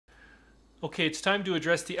Okay, it's time to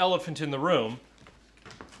address the elephant in the room,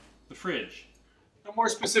 the fridge. Now, more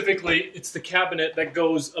specifically, it's the cabinet that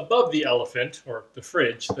goes above the elephant, or the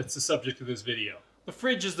fridge, that's the subject of this video. The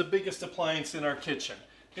fridge is the biggest appliance in our kitchen.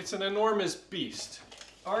 It's an enormous beast.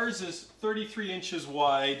 Ours is 33 inches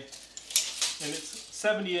wide, and it's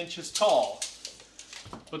 70 inches tall.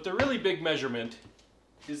 But the really big measurement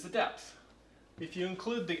is the depth. If you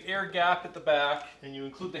include the air gap at the back, and you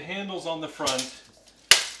include the handles on the front,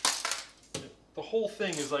 the whole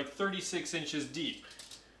thing is like 36 inches deep,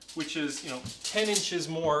 which is, 10 inches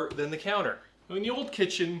more than the counter. Now, in the old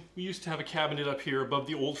kitchen, we used to have a cabinet up here above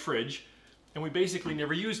the old fridge, and we basically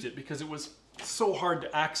never used it because it was so hard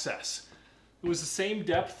to access. It was the same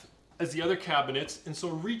depth as the other cabinets, and so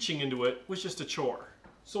reaching into it was just a chore.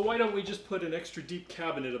 So why don't we just put an extra deep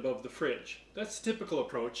cabinet above the fridge? That's the typical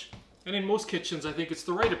approach, and in most kitchens I think it's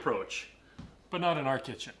the right approach, but not in our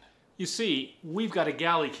kitchen. You see, we've got a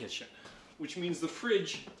galley kitchen, which means the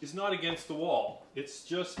fridge is not against the wall. It's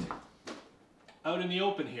just out in the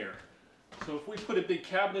open here. So if we put a big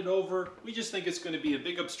cabinet over, we just think it's going to be a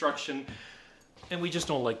big obstruction, and we just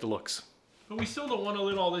don't like the looks. But we still don't want to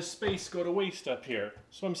let all this space go to waste up here.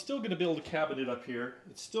 So I'm still going to build a cabinet up here.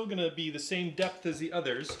 It's still going to be the same depth as the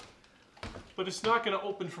others, but it's not going to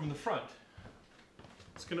open from the front.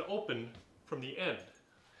 It's going to open from the end.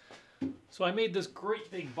 So I made this great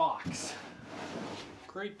big box.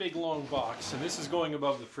 Great big long box, and this is going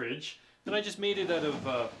above the fridge. And I just made it out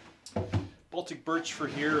of Baltic birch for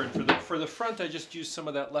here, and for the front I just used some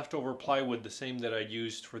of that leftover plywood, the same that I'd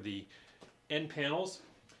used for the end panels.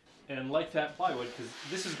 And like that plywood, because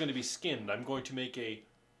this is going to be skinned, I'm going to make a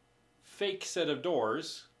fake set of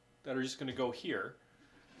doors that are just going to go here.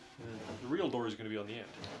 And the real door is going to be on the end.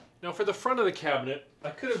 Now for the front of the cabinet, I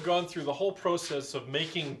could have gone through the whole process of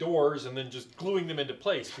making doors and then just gluing them into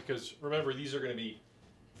place, because remember, these are going to be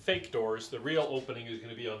fake doors. The real opening is going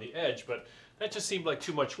to be on the edge, but that just seemed like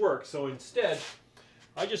too much work. So instead,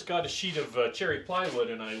 I just got a sheet of cherry plywood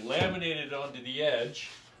and I laminated it onto the edge.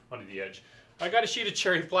 I got a sheet of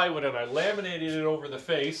cherry plywood and I laminated it over the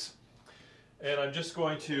face, and I'm just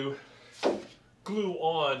going to glue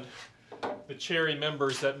on the cherry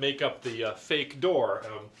members that make up the fake door.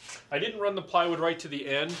 I didn't run the plywood right to the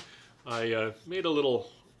end. I made a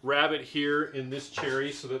little rabbet here in this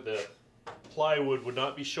cherry so that the plywood would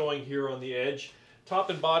not be showing here on the edge.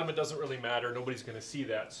 Top and bottom, it doesn't really matter. Nobody's going to see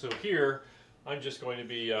that. So here, I'm just going to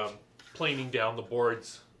be planing down the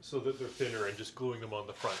boards so that they're thinner and just gluing them on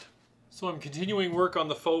the front. So I'm continuing work on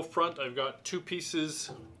the faux front. I've got 2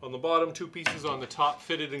 pieces on the bottom, 2 pieces on the top,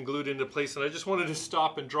 fitted and glued into place. And I just wanted to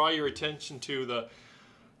stop and draw your attention to the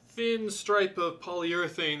thin stripe of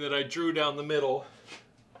polyurethane that I drew down the middle.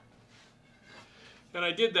 And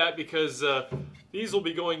I did that because these will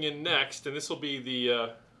be going in next, and this will be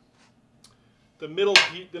the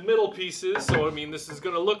middle pieces. So I mean, this is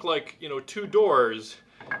going to look like 2 doors.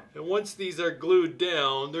 And once these are glued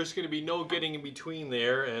down, there's going to be no getting in between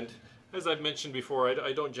there. And as I've mentioned before,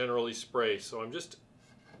 I don't generally spray, so I'm just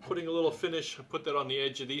putting a little finish. I put that on the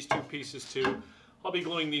edge of these 2 pieces too. I'll be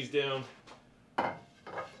gluing these down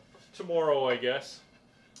tomorrow, I guess.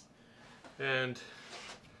 And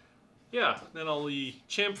yeah, then I'll be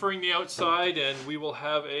chamfering the outside, and we will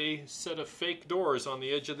have a set of fake doors on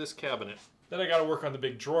the edge of this cabinet. Then I got to work on the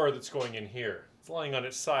big drawer that's going in here. It's lying on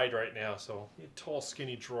its side right now, so a tall,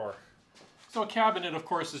 skinny drawer. So a cabinet, of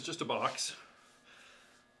course, is just a box.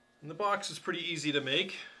 And the box is pretty easy to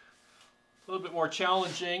make. A little bit more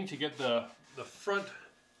challenging to get the front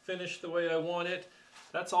finished the way I want it.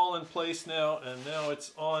 That's all in place now, and now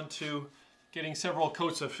it's on to getting several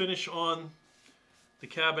coats of finish on the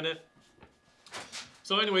cabinet.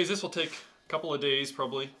 So anyways, this will take a couple of days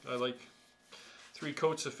probably. I like 3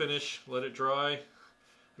 coats of finish, let it dry.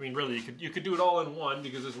 I mean, really, you could do it all in one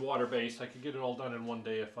because it's water-based. I could get it all done in one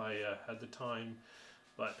day if I had the time,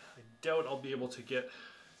 but I doubt I'll be able to get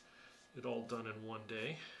it all done in one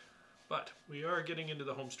day. But we are getting into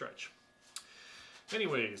the home stretch.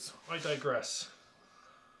 Anyways, I digress.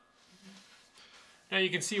 Now you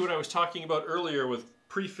can see what I was talking about earlier with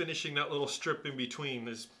pre-finishing that little strip in between.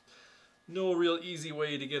 There's no real easy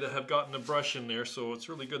way to have gotten a brush in there, so it's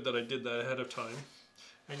really good that I did that ahead of time.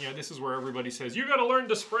 And yeah, this is where everybody says, you gotta learn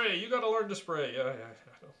to spray, you gotta learn to spray. Yeah.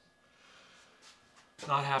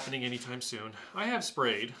 Not happening anytime soon. I have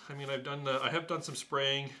sprayed. I mean, I have done some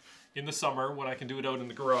spraying in the summer when I can do it out in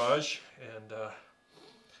the garage. And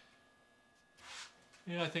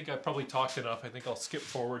yeah, I think I've probably talked enough. I think I'll skip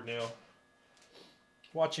forward now.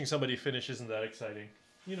 Watching somebody finish isn't that exciting.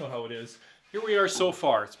 You know how it is. Here we are so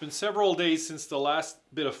far. It's been several days since the last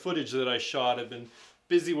bit of footage that I shot. I've been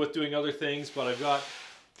busy with doing other things, but I've got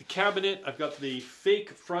the cabinet. I've got the fake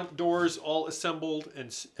front doors all assembled,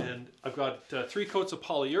 and I've got 3 coats of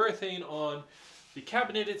polyurethane on. The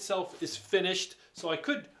cabinet itself is finished, so I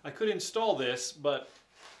could install this, but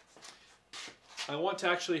I want to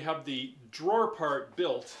actually have the drawer part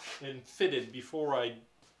built and fitted before I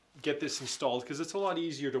get this installed, because it's a lot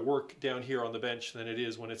easier to work down here on the bench than it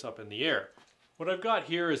is when it's up in the air. What I've got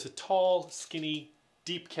here is a tall, skinny,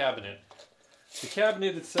 deep cabinet. The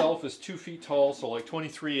cabinet itself is 2 feet tall, so like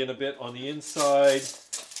 23 and a bit on the inside,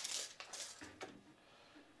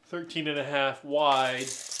 13.5 wide,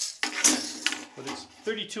 but it's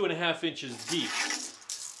 32.5 inches deep.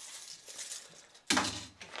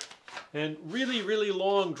 And really, really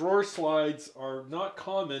long drawer slides are not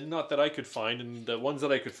common, not that I could find, and the ones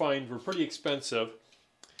that I could find were pretty expensive.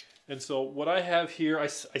 And so what I have here, I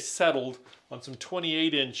settled on some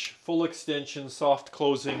 28-inch full extension, soft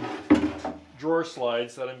closing drawer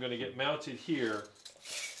slides that I'm going to get mounted here.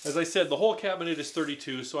 As I said, the whole cabinet is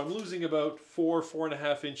 32, so I'm losing about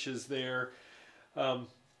 4.5 inches there.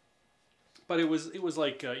 But it was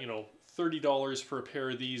like, you know, $30 for a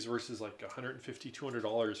pair of these versus like $150,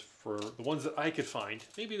 $200 for the ones that I could find.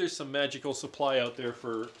 Maybe there's some magical supply out there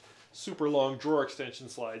for super long drawer extension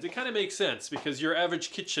slides. It kind of makes sense because your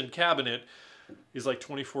average kitchen cabinet is like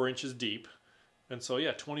 24 inches deep. And so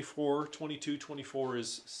yeah, 24, 22, 24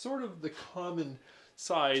 is sort of the common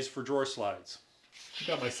size for drawer slides. I've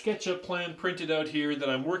got my SketchUp plan printed out here that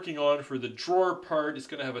I'm working on for the drawer part. It's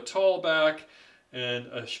going to have a tall back and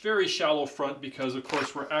a very shallow front because of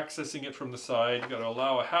course we're accessing it from the side. Got to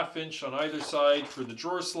allow a 1/2 inch on either side for the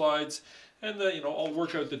drawer slides, and you know, I'll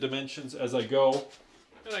work out the dimensions as I go.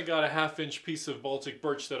 And I got a 1/2 inch piece of Baltic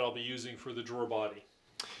birch that I'll be using for the drawer body.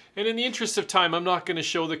 And in the interest of time, I'm not going to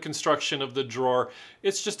show the construction of the drawer.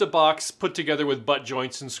 It's just a box put together with butt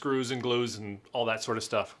joints and screws and glues and all that sort of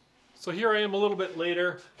stuff. So here I am a little bit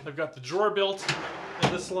later. I've got the drawer built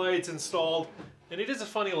and the slides installed, and it is a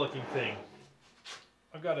funny looking thing.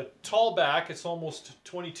 I've got a tall back, it's almost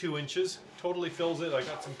 22 inches, totally fills it. I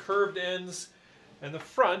got some curved ends, and the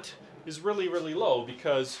front is really, really low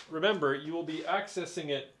because remember, you will be accessing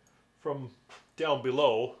it from down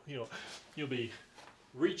below. You know, you'll be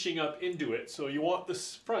reaching up into it, so you want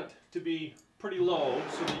this front to be pretty low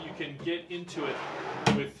so that you can get into it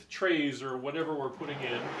with trays or whatever we're putting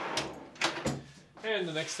in. And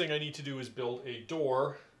the next thing I need to do is build a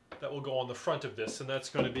door that will go on the front of this, and that's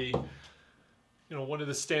going to be, you know, one of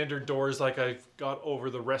the standard doors like I've got over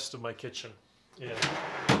the rest of my kitchen. And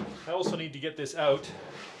I also need to get this out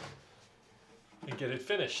and get it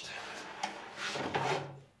finished.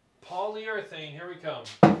 Polyurethane, here we come.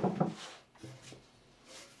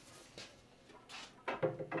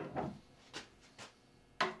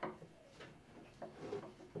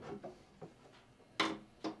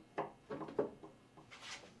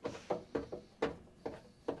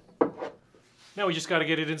 Now we just got to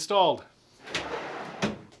get it installed.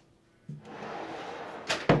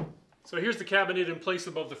 So here's the cabinet in place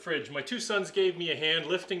above the fridge. My 2 sons gave me a hand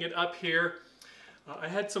lifting it up here. I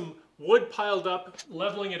had some wood piled up,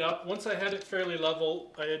 leveling it up. Once I had it fairly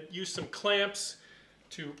level, I had used some clamps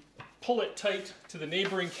to pull it tight to the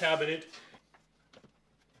neighboring cabinet.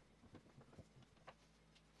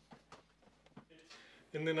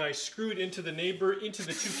 And then I screwed into the 2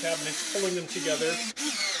 cabinets, pulling them together.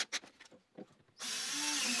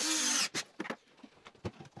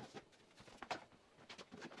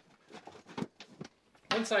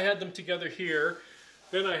 Once I had them together here,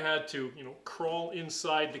 then I had to, you know, crawl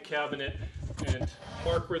inside the cabinet and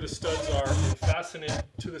mark where the studs are and fasten it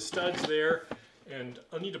to the studs there. And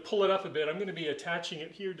I'll need to pull it up a bit. I'm going to be attaching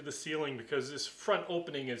it here to the ceiling because this front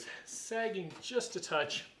opening is sagging just a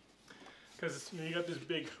touch because, you know, you got this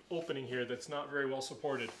big opening here that's not very well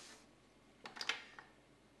supported.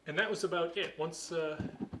 And that was about it. Once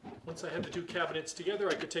I had the 2 cabinets together,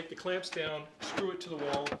 I could take the clamps down, screw it to the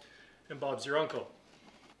wall, and Bob's your uncle.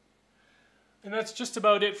 And that's just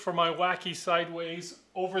about it for my wacky sideways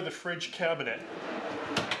over the fridge cabinet.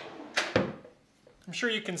 I'm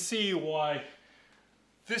sure you can see why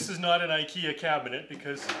this is not an Ikea cabinet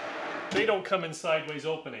because they don't come in sideways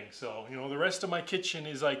openings. So, you know, the rest of my kitchen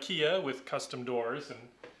is Ikea with custom doors, and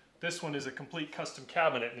this one is a complete custom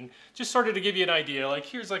cabinet. And just sort of to give you an idea, like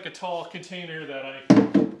here's like a tall container that I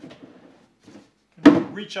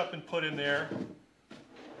can reach up and put in there.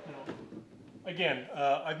 Again,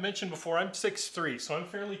 I've mentioned before, I'm 6'3", so I'm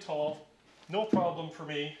fairly tall. No problem for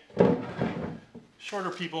me.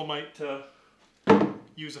 Shorter people might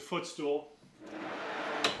use a footstool.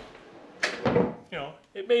 You know,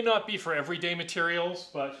 it may not be for everyday materials,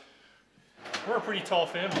 but we're a pretty tall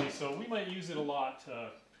family, so we might use it a lot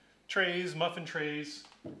trays, muffin trays,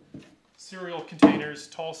 cereal containers,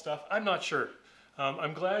 tall stuff. I'm not sure.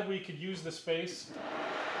 I'm glad we could use the space.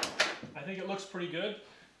 I think it looks pretty good.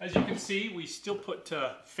 As you can see, we still put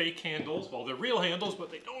fake handles. Well, they're real handles, but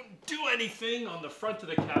they don't do anything on the front of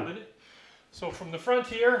the cabinet. So from the front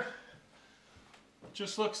here, it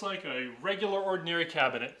just looks like a regular, ordinary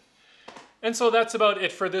cabinet. And so that's about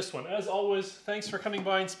it for this one. As always, thanks for coming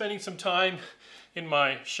by and spending some time in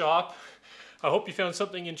my shop. I hope you found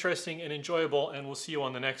something interesting and enjoyable, and we'll see you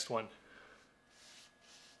on the next one.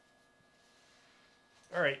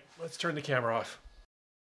 All right, let's turn the camera off.